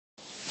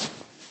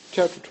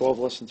Chapter 12,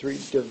 Lesson 3,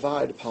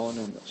 Divide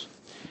Polynomials.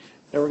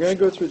 Now we're going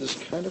to go through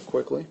this kind of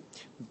quickly,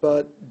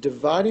 but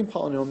dividing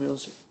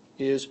polynomials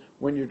is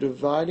when you're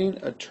dividing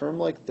a term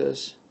like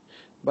this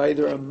by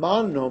either a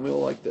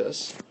monomial like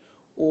this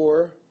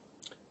or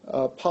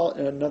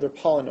another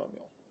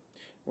polynomial.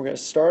 We're going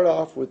to start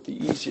off with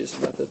the easiest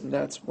method, and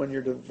that's when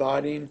you're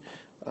dividing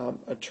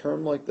a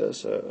term like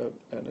this,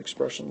 an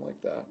expression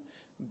like that,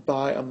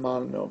 by a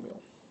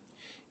monomial.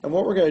 And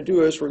what we're going to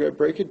do is we're going to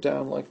break it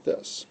down like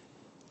this.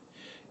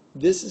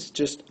 This is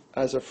just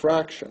as a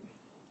fraction.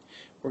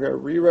 We're going to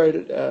rewrite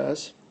it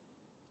as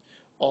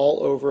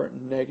all over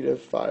negative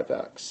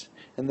 5x.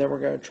 And then we're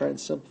going to try and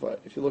simplify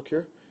it. If you look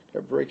here, we're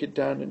going to break it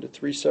down into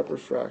three separate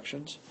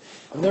fractions.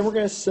 And then we're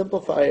going to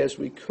simplify as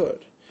we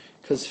could,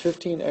 because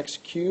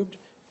 15x cubed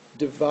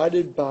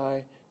divided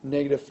by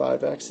negative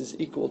 5x is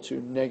equal to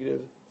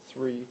negative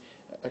 3x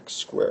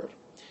squared.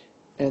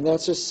 And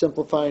that's just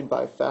simplifying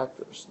by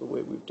factors, the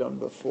way we've done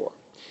before.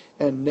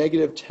 And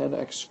negative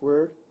 10x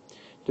squared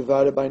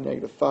divided by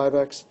negative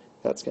 5x,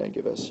 that's going to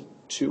give us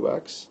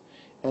 2x.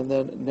 And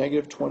then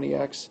negative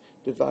 20x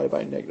divided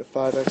by negative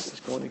 5x is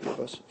going to give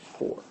us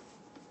 4.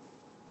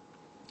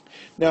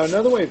 Now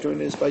another way of doing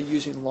it is by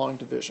using long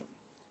division.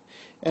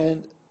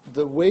 And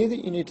the way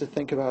that you need to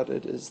think about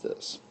it is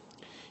this.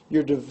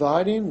 You're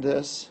dividing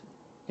this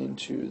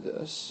into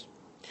this,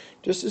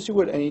 just as you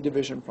would any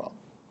division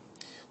problem.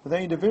 With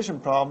any division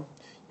problem,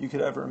 you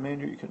could have a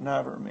remainder, you could not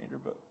have a remainder,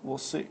 but we'll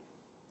see.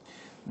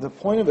 The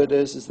point of it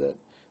is that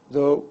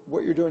though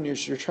what you're doing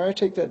is you're trying to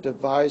take that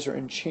divisor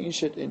and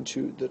change it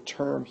into the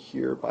term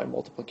here by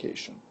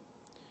multiplication.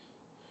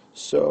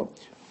 So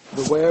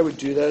the way I would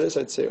do that is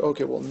I'd say,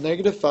 okay, well,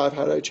 negative 5,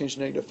 how do I change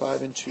negative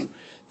 5 into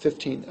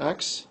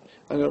 15x?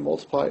 I'm going to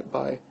multiply it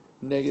by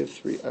negative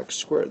 3x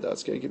squared.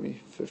 That's going to give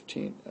me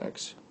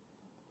 15x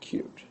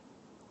cubed.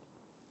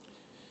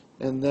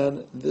 And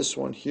then this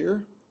one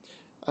here,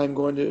 I'm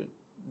going to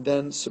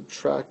then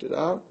subtract it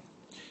out.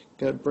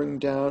 Going to bring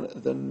down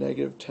the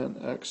negative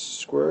 10x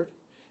squared.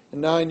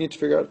 And now I need to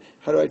figure out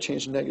how do I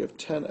change negative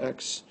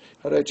 10x,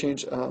 how do I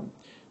change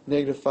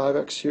negative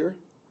 5x here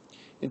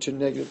into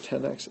negative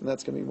 10x, and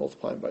that's going to be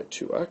multiplying by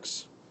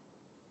 2x.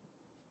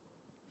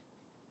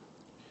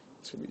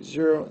 It's going to be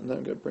 0, and then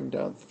I'm going to bring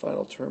down the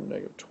final term,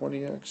 negative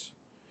 20x.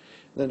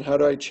 And then how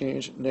do I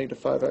change negative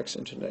 5x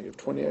into negative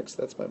 20x?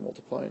 That's by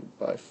multiplying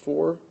by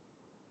 4.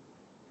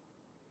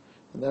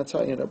 And that's how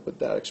I end up with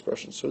that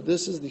expression. So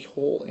this is the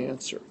whole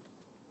answer.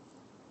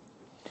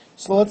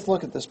 So let's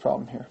look at this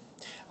problem here.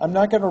 I'm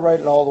not going to write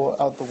it all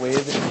out the way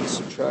that in the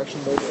subtraction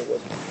mode I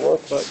was before,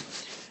 but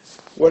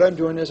what I'm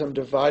doing is I'm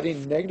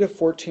dividing negative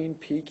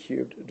 14p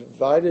cubed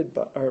divided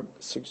by,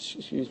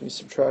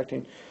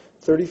 subtracting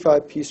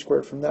 35p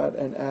squared from that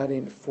and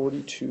adding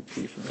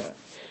 42p from that.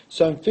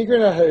 So I'm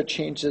figuring out how to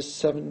change this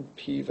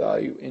 7p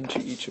value into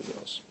each of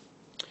those.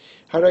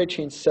 How do I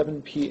change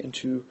 7p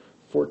into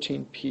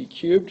 14p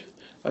cubed?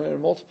 I'm going to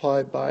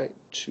multiply by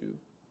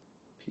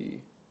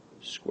 2p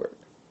squared.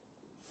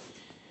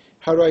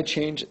 How do I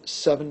change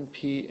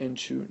 7p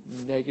into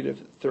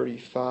negative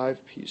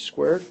 35p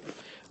squared?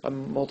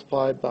 I'm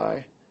multiplied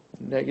by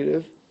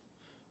negative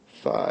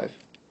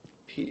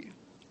 5p.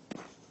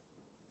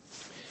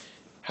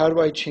 How do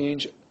I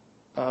change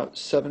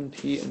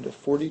 7p into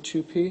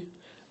 42p?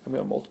 I'm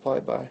going to multiply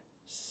by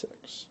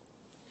 6.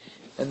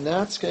 And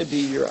that's going to be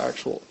your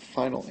actual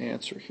final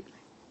answer here.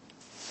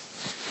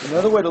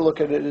 Another way to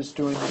look at it is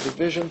doing the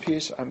division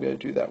piece. I'm going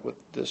to do that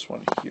with this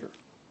one here.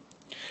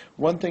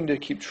 One thing to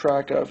keep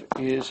track of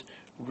is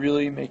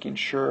really making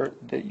sure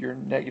that your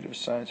negative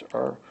signs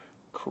are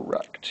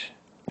correct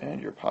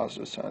and your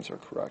positive signs are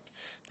correct.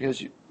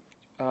 Because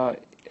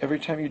every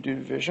time you do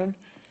division,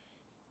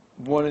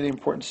 one of the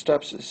important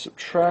steps is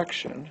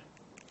subtraction,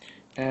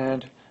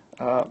 and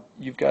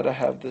you've got to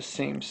have the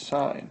same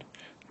sign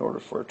in order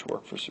for it to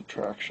work for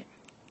subtraction.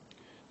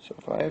 So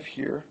if I have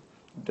here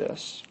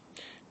this,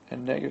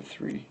 and negative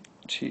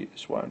 3t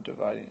is what I'm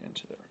dividing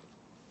into there.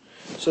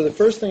 So the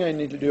first thing I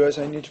need to do is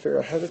I need to figure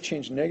out how to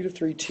change negative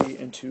 3t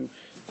into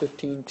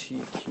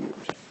 15t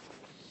cubed.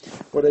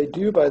 What I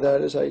do by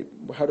that is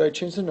how do I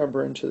change the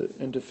number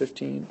into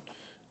 15?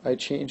 I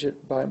change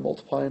it by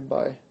multiplying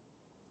by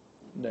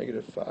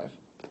negative 5.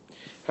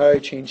 How do I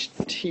change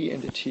t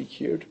into t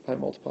cubed? By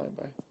multiplying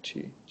by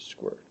t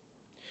squared.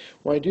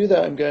 When I do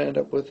that, I'm going to end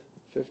up with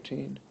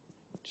 15t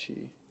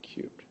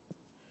cubed.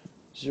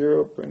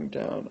 0, bring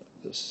down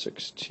the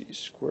 6t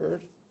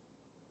squared.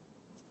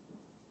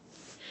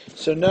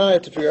 So now I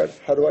have to figure out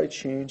how do I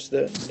change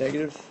the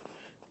negative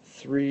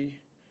 3t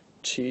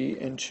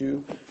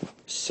into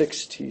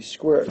 6t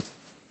squared.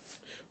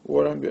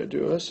 What I'm going to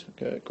do is,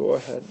 okay, go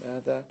ahead and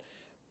add that.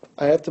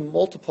 I have to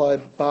multiply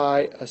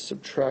by a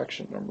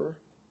subtraction number.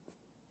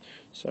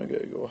 So I'm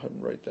going to go ahead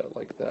and write that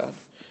like that,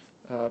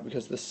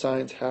 because the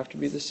signs have to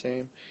be the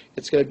same.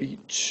 It's going to be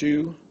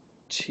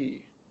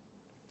 2t.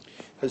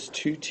 Because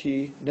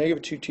 2t,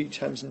 negative 2t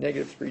times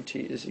negative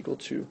 3t is equal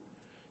to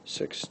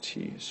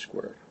 6t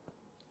squared.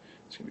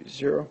 It's going to be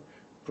 0.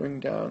 Bring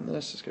down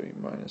this, it's going to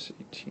be minus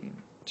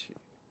 18t.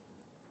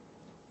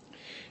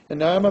 And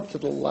now I'm up to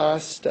the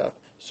last step.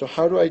 So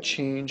how do I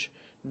change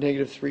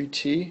negative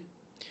 3t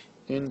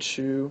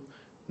into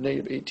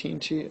negative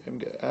 18t? I'm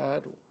going to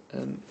add,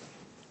 and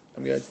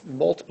I'm going to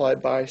multiply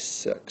by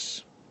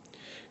 6.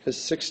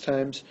 Because 6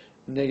 times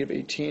negative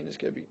 18 is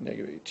going to be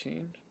negative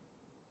 18.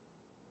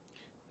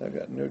 I've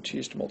got no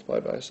t's to multiply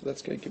by, so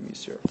that's going to give me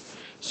 0.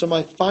 So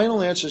my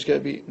final answer is going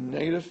to be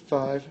negative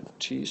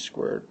 5t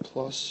squared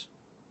plus,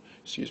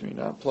 excuse me,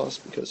 not plus,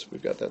 because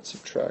we've got that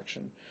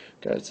subtraction.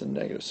 Got it's a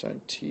negative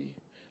sign t.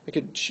 I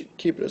could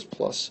keep it as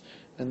plus,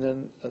 and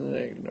then a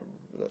negative number,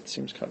 but that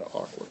seems kind of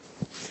awkward.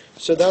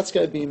 So that's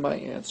going to be my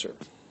answer.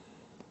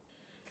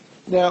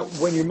 Now,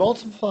 when you're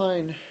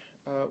multiplying,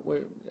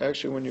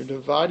 when you're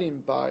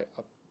dividing by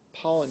a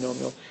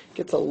polynomial, it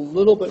gets a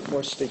little bit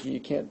more sticky. You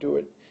can't do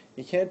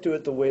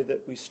it the way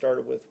that we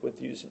started with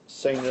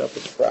saying it up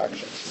as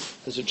fractions,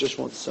 because it just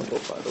won't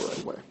simplify the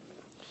right way.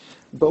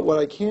 But what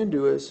I can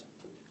do is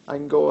I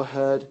can go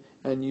ahead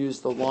and use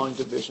the long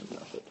division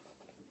method.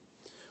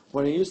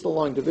 When I use the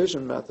long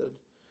division method,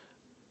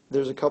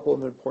 there's a couple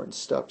of important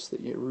steps that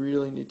you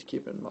really need to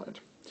keep in mind.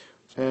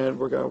 And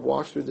we're going to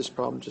walk through this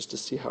problem just to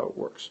see how it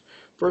works.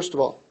 First of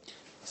all,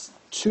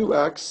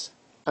 2x,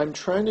 I'm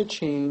trying to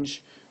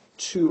change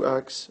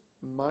 2x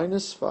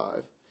minus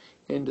 5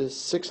 into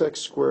 6x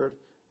squared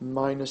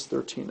minus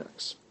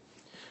 13x.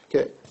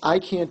 Okay, I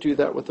can't do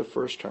that with the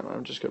first term.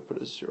 I'm just going to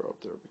put a 0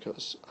 up there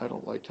because I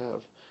don't like to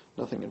have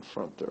nothing in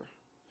front there.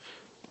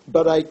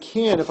 But I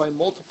can, if I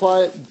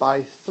multiply it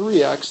by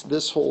 3x,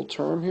 this whole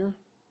term here,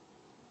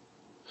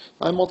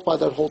 if I multiply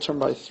that whole term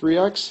by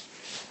 3x,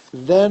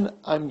 then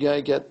I'm going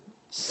to get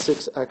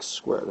 6x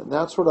squared. And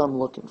that's what I'm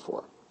looking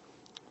for,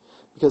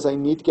 because I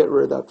need to get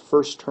rid of that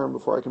first term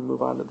before I can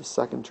move on to the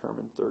second term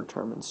and third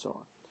term and so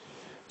on.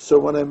 So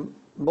when I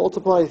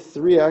multiply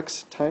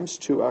 3x times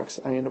 2x,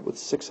 I end up with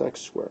 6x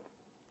squared.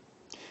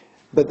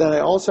 But then I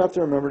also have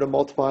to remember to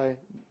multiply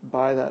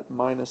by that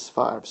minus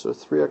 5. So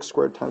 3x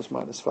squared times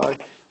minus 5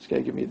 is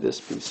going to give me this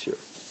piece here,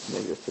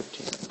 negative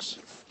 15x.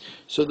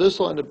 So this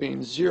will end up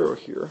being 0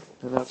 here,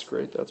 and that's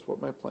great. That's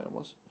what my plan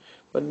was.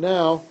 But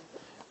now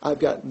I've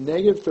got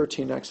negative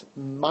 13x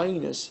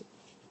minus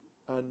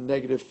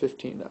negative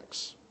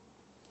 15x.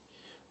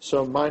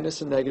 So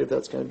minus a negative,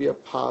 that's going to be a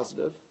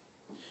positive.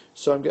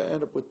 So I'm going to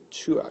end up with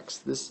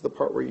 2x. This is the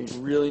part where you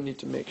really need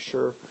to make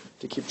sure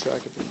to keep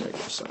track of your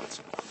negative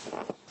signs.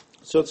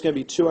 So it's going to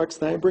be 2x.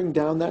 Then I bring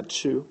down that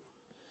 2.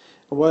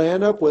 And what I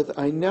end up with,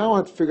 I now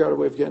have to figure out a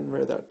way of getting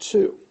rid of that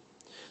 2.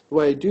 The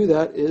way I do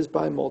that is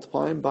by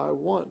multiplying by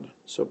 1.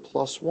 So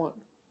plus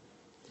 1.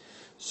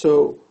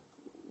 So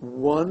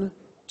 1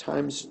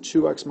 times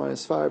 2x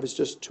minus 5 is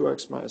just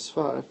 2x minus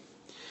 5.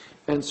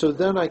 And so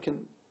then I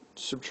can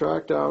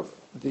subtract out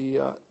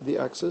the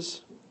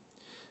x's.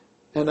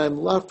 And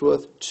I'm left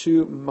with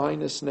 2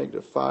 minus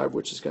negative 5,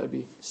 which is going to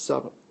be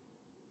 7.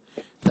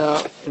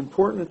 Now,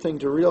 important thing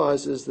to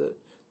realize is that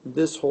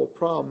this whole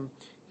problem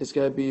is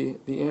going to be,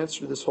 the answer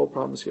to this whole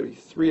problem is going to be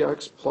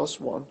 3x plus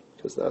 1,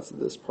 because that's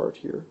this part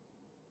here.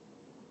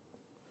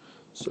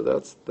 So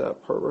that's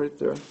that part right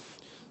there,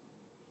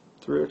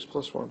 3x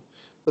plus 1.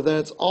 But then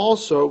it's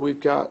also, we've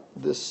got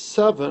this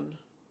 7,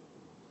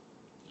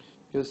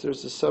 because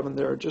there's a 7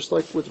 there. Just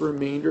like with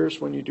remainders,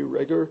 when you do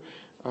regular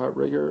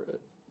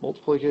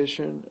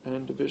multiplication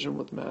and division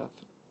with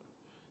math.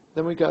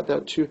 Then we got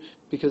that 2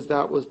 because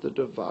that was the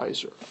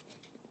divisor.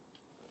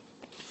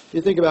 If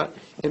you think about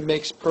it, it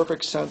makes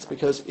perfect sense,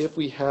 because if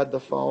we had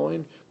the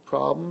following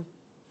problem,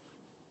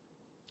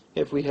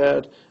 if we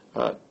had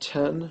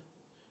 10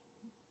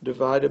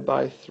 divided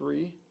by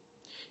 3,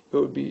 it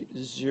would be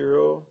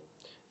 0,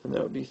 and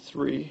that would be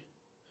 3,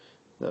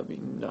 that would be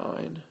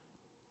 9.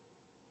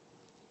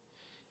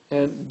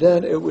 And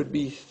then it would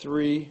be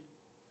 3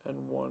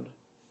 and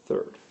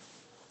 1/3.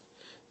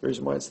 The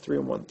reason why it's 3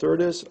 and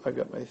 1/3 is I've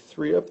got my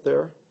 3 up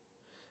there.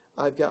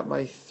 I've got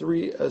my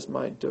 3 as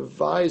my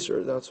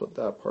divisor. That's what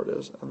that part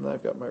is. And then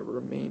I've got my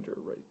remainder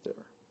right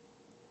there.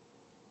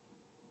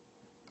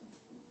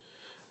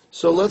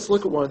 So let's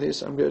look at one of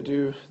these. I'm going to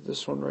do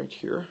this one right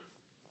here.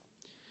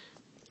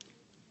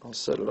 I'll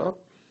set it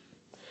up.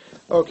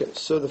 Okay,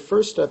 so the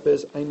first step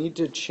is I need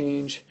to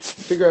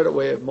figure out a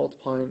way of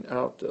multiplying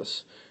out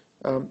this.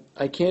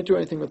 I can't do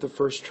anything with the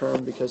first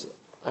term because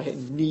I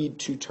need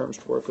 2 terms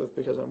to work with,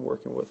 because I'm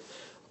working with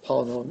a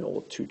polynomial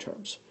with 2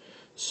 terms.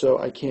 So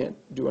I can't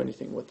do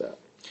anything with that.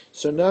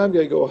 So now I'm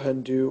going to go ahead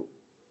and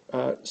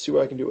see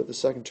what I can do with the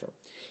second term.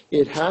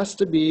 It has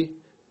to be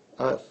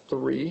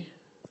 3,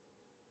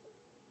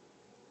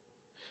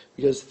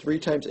 because 3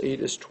 times 8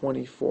 is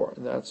 24,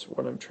 and that's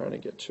what I'm trying to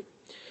get to.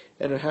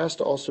 And it has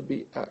to also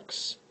be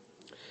x,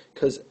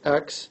 because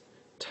x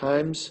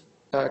times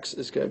x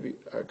is going to be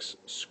x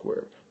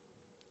squared.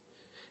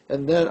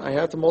 And then I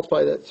have to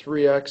multiply that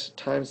 3x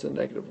times the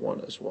negative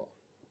 1 as well.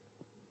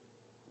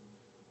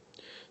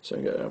 So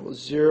I'm going to end up with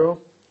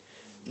 0.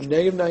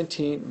 Negative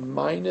 19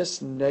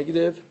 minus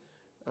negative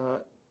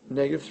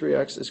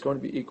 3x is going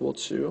to be equal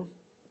to,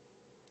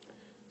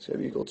 it's going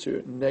to be equal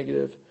to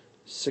negative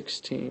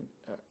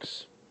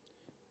 16x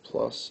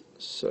plus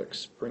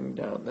 6. Bring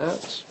down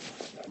that.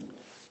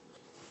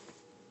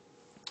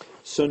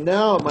 So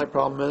now my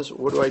problem is,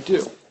 what do I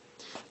do?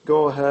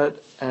 Go ahead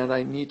and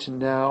I need to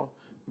now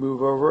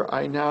move over.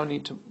 I now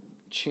need to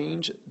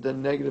change the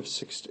negative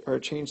 6, or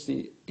change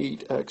the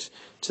 8x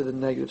to the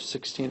negative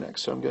 16x.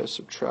 So I'm going to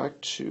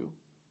subtract 2.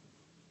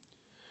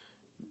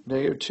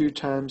 Negative 2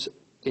 times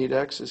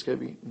 8x is going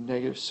to be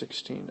negative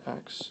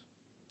 16x.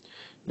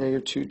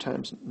 Negative 2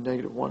 times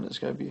negative 1 is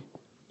going to be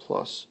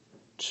plus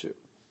 2.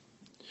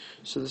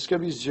 So this is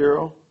going to be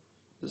 0.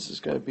 This is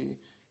going to be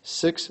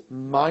 6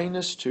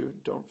 minus 2.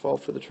 Don't fall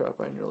for the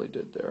trap I nearly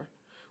did there,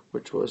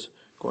 which was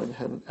going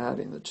ahead and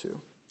adding the 2.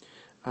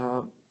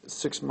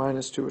 6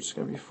 minus 2, which is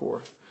going to be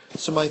 4.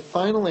 So my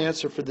final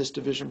answer for this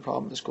division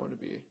problem is going to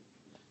be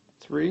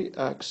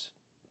 3x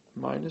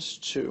minus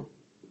 2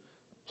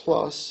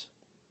 plus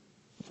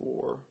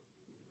 4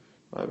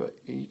 divided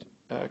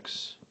by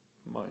 8x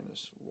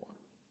minus 1.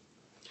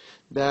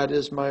 That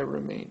is my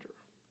remainder.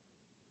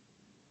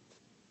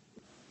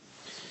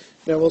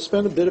 Now we'll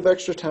spend a bit of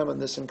extra time on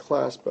this in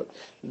class, but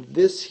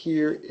this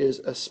here is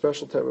a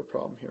special type of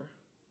problem here.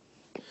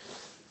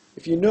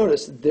 If you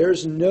notice,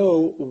 there's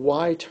no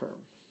y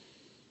term.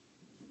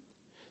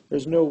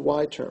 There's no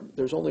y term.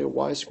 There's only a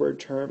y squared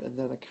term and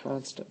then a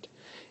constant.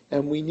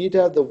 And we need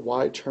to have the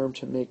y term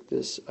to make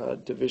this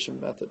division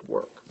method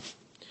work.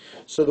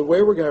 So the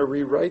way we're going to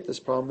rewrite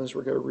this problem is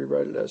we're going to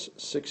rewrite it as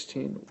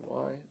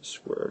 16y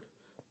squared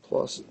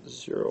plus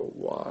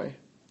 0y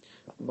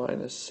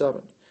minus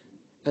 7.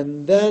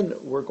 And then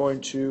we're going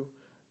to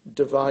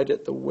divide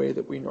it the way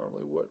that we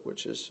normally would,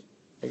 which is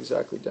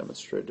exactly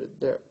demonstrated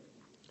there.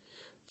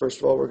 First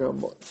of all, we're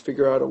going to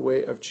figure out a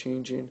way of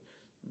changing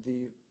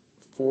the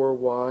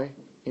 4y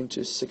into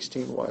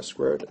 16y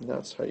squared, and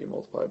that's how you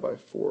multiply by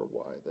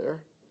 4y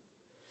there.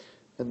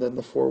 And then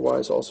the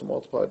 4y is also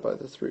multiplied by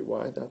the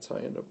 3y. That's how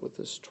I end up with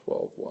this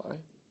 12y.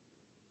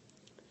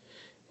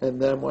 And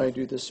then when I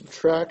do the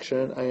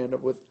subtraction, I end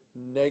up with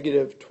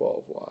negative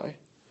 12y,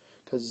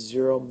 because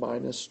 0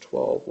 minus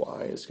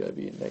 12y is going to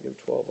be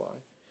negative 12y.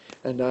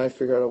 And now I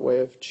figure out a way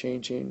of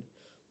changing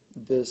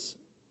this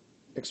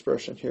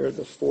expression here,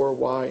 the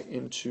 4y,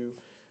 into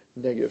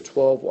negative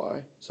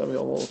 12y. So I'm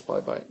going to multiply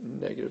by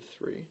negative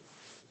 3.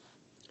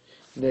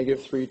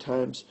 Negative 3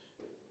 times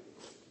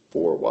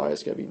 4y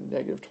is going to be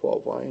negative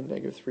 12y, and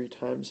negative 3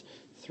 times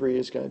 3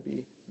 is going to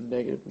be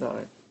negative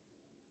 9.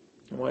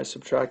 And when I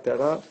subtract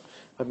that out,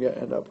 I'm going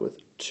to end up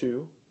with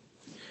 2.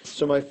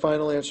 So my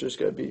final answer is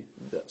going to be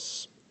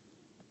this.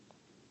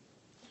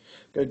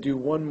 I'm going to do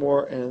one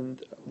more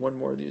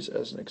of these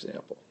as an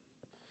example.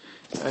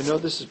 I know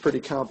this is pretty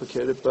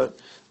complicated,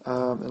 but in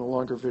a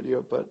longer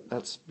video, but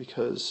that's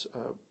because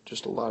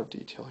just a lot of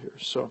detail here.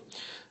 So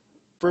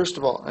first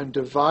of all, I'm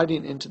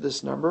dividing into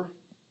this number,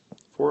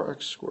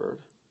 4x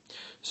squared.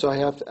 So I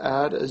have to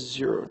add a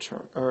 0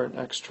 term, or an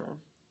x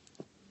term.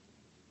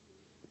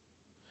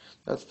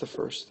 That's the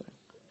first thing.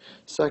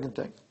 Second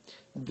thing,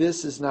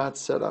 this is not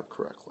set up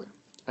correctly.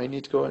 I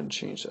need to go ahead and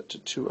change that to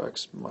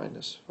 2x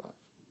minus 5.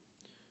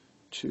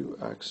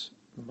 2x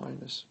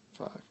minus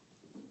 5.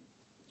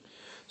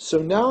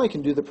 So now I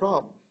can do the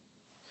problem.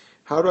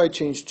 How do I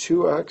change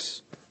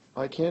 2x?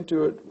 I can't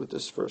do it with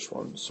this first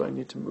one, so I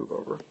need to move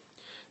over.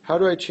 How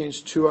do I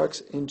change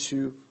 2x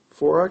into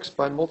 4x?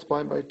 By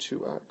multiplying by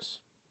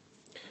 2x.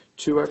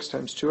 2x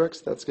times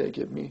 2x, that's going to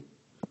give me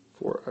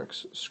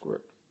 4x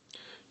squared.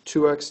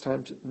 2x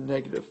times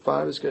negative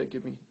 5 is going to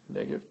give me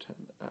negative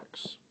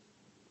 10x.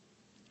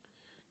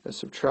 I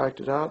subtract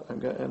it out, I'm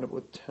going to end up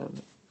with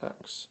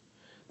 10x.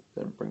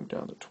 Then bring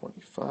down to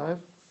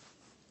 25.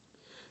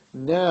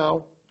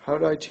 Now, how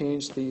do I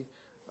change the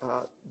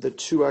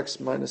 2x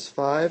minus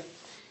 5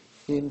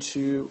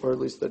 into, or at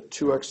least the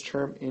 2x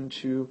term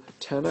into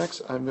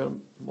 10x? I'm going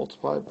to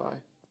multiply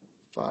by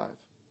 5.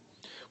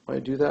 When I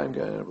do that, I'm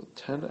going to end up with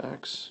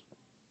 10x.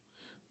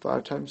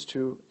 5 times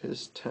 2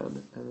 is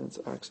 10, and that's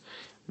x,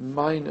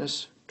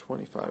 minus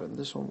 25. And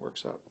this one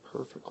works out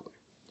perfectly.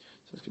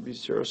 So it's going to be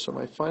 0. So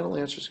my final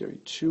answer is going to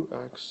be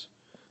 2x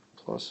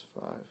plus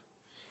 5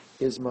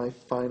 is my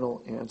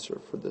final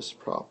answer for this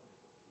problem.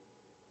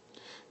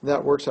 And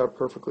that works out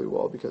perfectly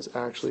well because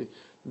actually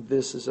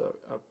this is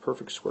a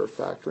perfect square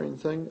factoring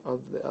thing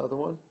of the other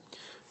one.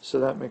 So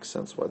that makes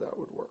sense why that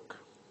would work.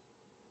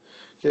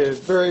 Okay,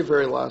 very,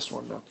 very last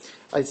one now.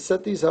 I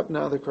set these up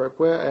now the correct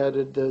way. I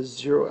added the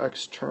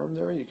 0x term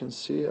there. You can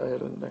see I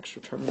added an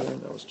extra term there,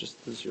 and that was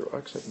just the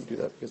 0x. I can do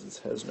that because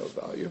it has no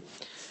value.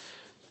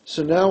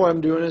 So now what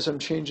I'm doing is I'm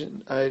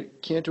changing. I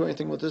can't do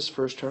anything with this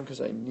first term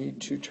because I need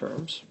 2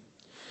 terms.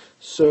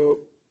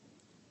 So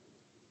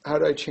how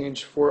do I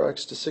change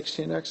 4x to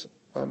 16x?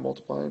 By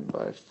multiplying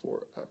by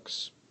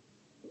 4x.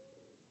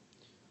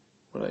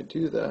 When I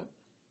do that,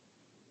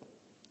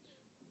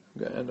 I'm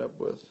going to end up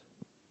with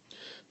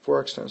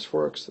 4x times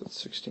 4x,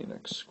 that's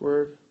 16x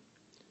squared.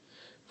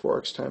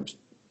 4x times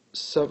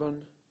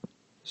 7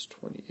 is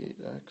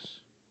 28x.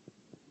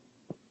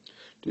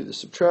 Do the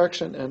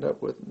subtraction, end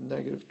up with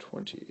negative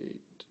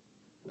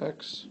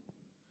 28x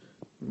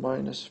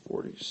minus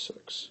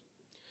 46.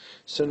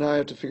 So now I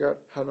have to figure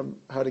out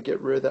how to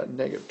get rid of that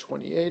negative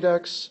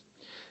 28x.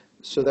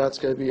 So that's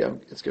going to be,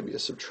 it's going to be a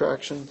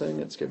subtraction thing.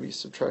 It's going to be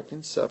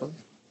subtracting 7.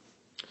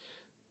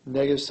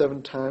 Negative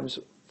 7 times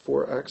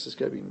 4x is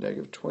going to be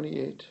negative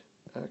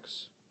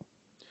 28x.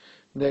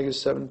 Negative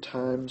 7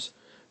 times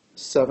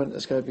 7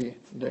 is going to be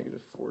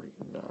negative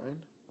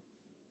 49.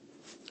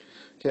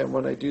 Okay, and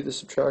when I do the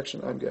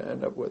subtraction, I'm going to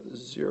end up with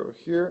 0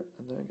 here,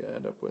 and then I'm going to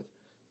end up with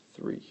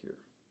 3 here.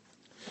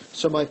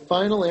 So my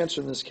final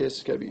answer in this case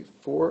is going to be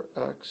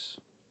 4x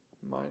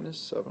minus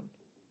 7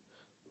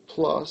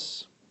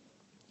 plus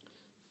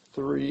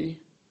 3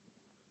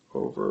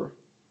 over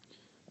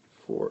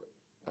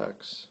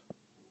 4x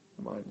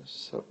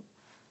minus 7.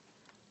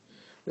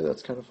 Yeah,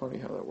 that's kind of funny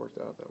how that worked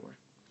out that way.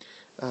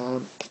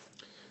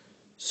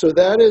 So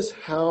that is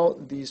how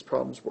these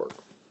problems work.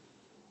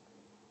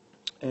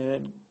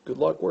 And good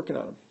luck working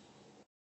on them.